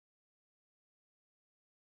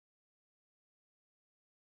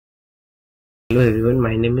Hello everyone,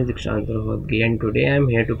 my name is Diskshant and today I am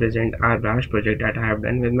here to present our Bash project that I have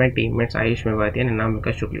done with my teammates Ayush, Mehwati and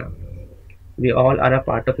Anamika Shukla. We all are a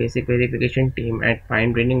part of basic verification team at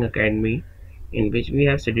PinE Training Academy, in which we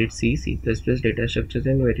have studied C, data structures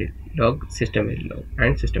and Verilog, System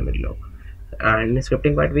Verilog. And in the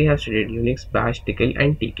scripting part we have studied Unix, Bash, Tcl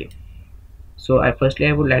and TK. So I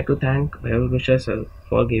would like to thank Ayush sir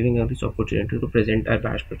for giving us this opportunity to present our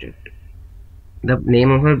Bash project. The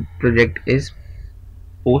name of our project is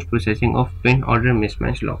post-processing of pin order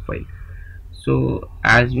mismatch log file. So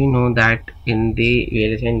as we know that in the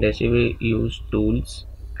VLSI industry we use tools,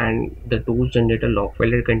 and the tools generate a log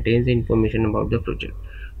file that contains the information about the project.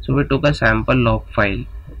 So we took a sample log file,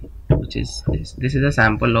 which is this. This is a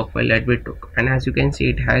sample log file that we took, and as you can see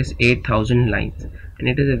it has 8,000 lines, and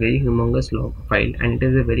it is a very humongous log file, and it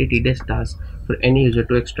is a very tedious task for any user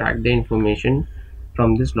to extract the information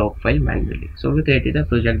from this log file manually. So we created a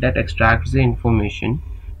project that extracts the information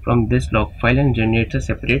from this log file and generates a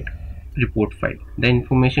separate report file. The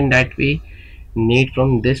information that we need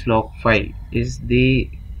from this log file is the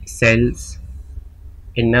cells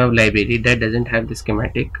in a library that doesn't have the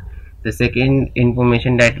schematic. The second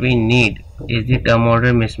information that we need is the term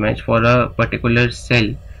order mismatch for a particular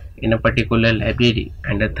cell in a particular library,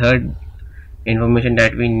 and the third information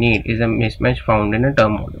that we need is a mismatch found in a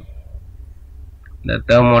term order. The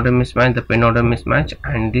term order mismatch, the pin order mismatch,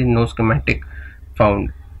 and the no schematic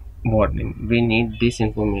found warning. We need this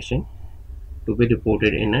information to be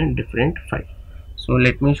reported in a different file. So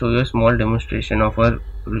let me show you a small demonstration of our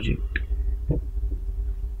project.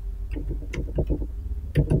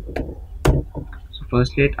 So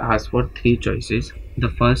firstly it asks for three choices. The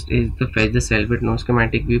first is the fetch the cell with no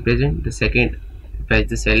schematic view present. The second, fetch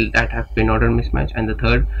the cell that have pin order mismatch, and the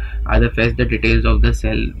third are the fetch the details of the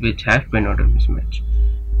cell which have pin order mismatch.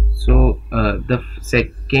 So the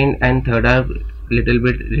second and third are little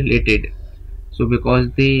bit related, so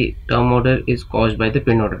because the term order is caused by the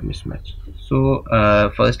pin order mismatch. So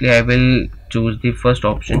firstly I will choose the first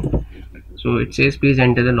option. So it says please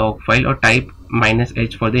enter the log file or type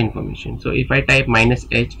 -h for the information. So if I type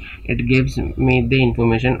 -h, it gives me the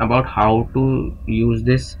information about how to use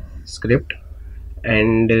this script,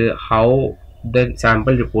 and how the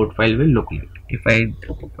sample report file will look like. If I,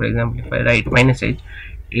 for example, if I write -h,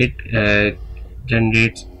 it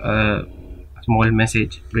generates a small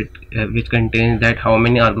message which contains that how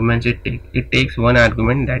many arguments it takes. It takes one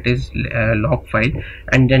argument, that is log file,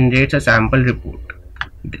 and generates a sample report,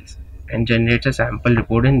 this, and generates a sample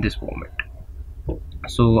report in this format.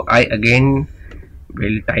 So I again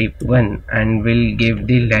will type 1 and will give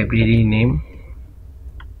the library name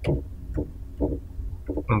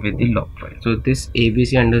with the log file. So this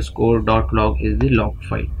abc underscore dot log is the log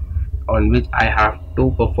file on which I have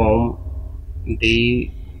to perform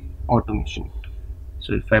the automation.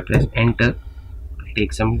 So if I press enter, it will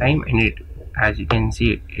take some time, and it, as you can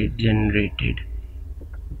see, it generated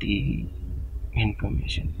the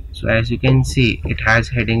information. So as you can see, it has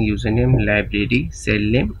heading, username, library, cell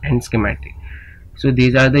name and schematic. So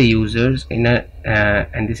these are the users in a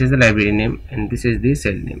and this is the library name, and this is the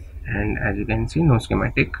cell name, and as you can see, no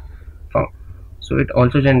schematic found. So it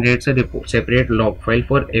also generates a report, separate log file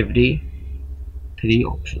for every three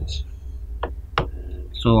options.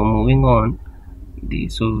 So moving on,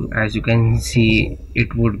 so as you can see,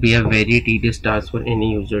 it would be a very tedious task for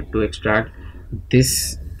any user to extract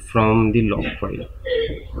this from the log file.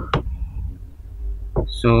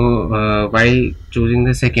 So while choosing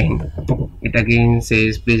the second, it again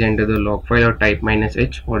says please enter the log file or type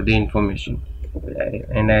 -h for the information,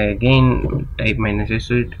 and I again type -h,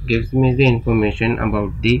 so it gives me the information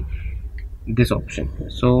about this option.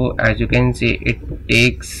 So as you can see, it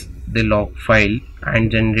takes the log file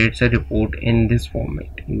and generates a report in this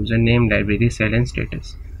format: username, library, cell and status.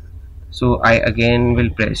 So I again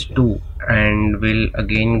will press 2 and will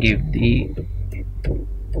again give the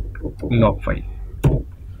log file.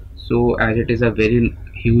 So as it is a very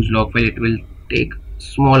huge log file, it will take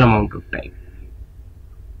small amount of time.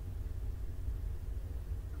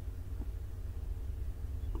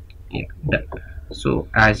 Yeah, done. So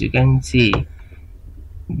as you can see,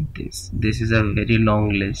 this is a very long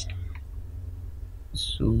list.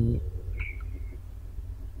 So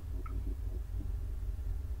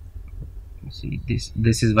see,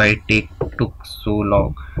 this is why it took so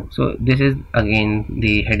long. So this is again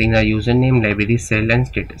the heading are username, library, cell and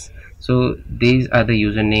status. So these are the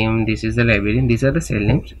username, this is the library, these are the cell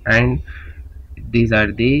names, and these are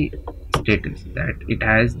the status, that it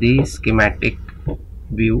has the schematic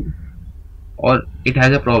view or it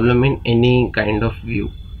has a problem in any kind of view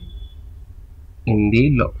in the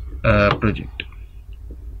project.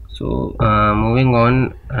 So moving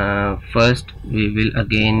on, first we will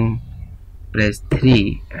again press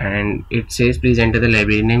 3 and it says please enter the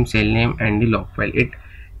library name, cell name and the log file. It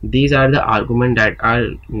These are the arguments that are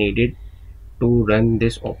needed to run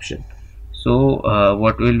this option. So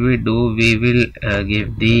what will we do? We will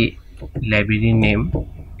give the library name.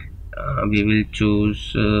 We will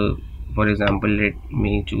choose, for example, let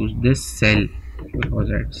me choose this cell because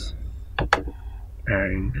it's,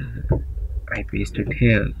 and I paste it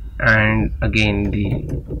here, and again the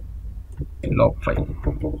log file.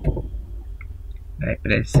 I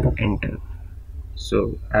press enter.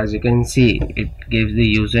 So as you can see, it gives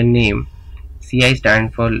the username. CI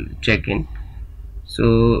stand for check-in.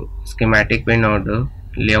 So schematic pin order,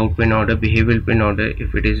 layout pin order, behavioral pin order.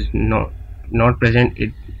 If it is not present,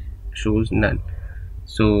 it shows none.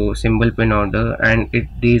 So symbol pin order, and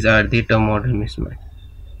these are the term order mismatch.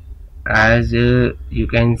 As you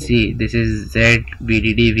can see, this is Z,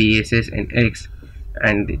 BDD, VSS and X,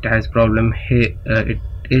 and it has problem here. It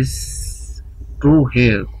is true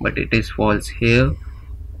here, but it is false here,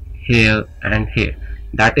 here and here.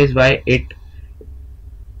 That is why it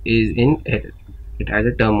is in error. It has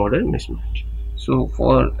a term order mismatch. So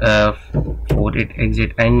for it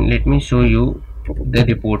exit, and let me show you the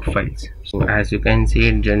report files. So as you can see,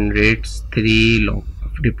 it generates three log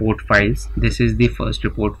report files. This is the first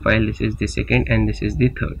report file, this is the second, and this is the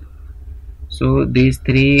third. So these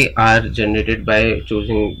three are generated by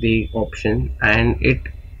choosing the option, and it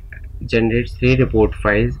generates three report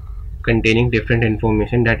files containing different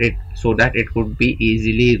information that it so that it could be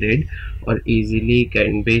easily read or easily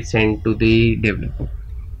can be sent to the developer.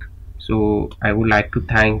 So I would like to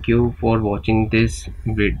thank you for watching this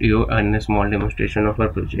video and a small demonstration of our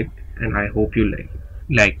project, and I hope you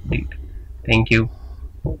liked it. Thank you.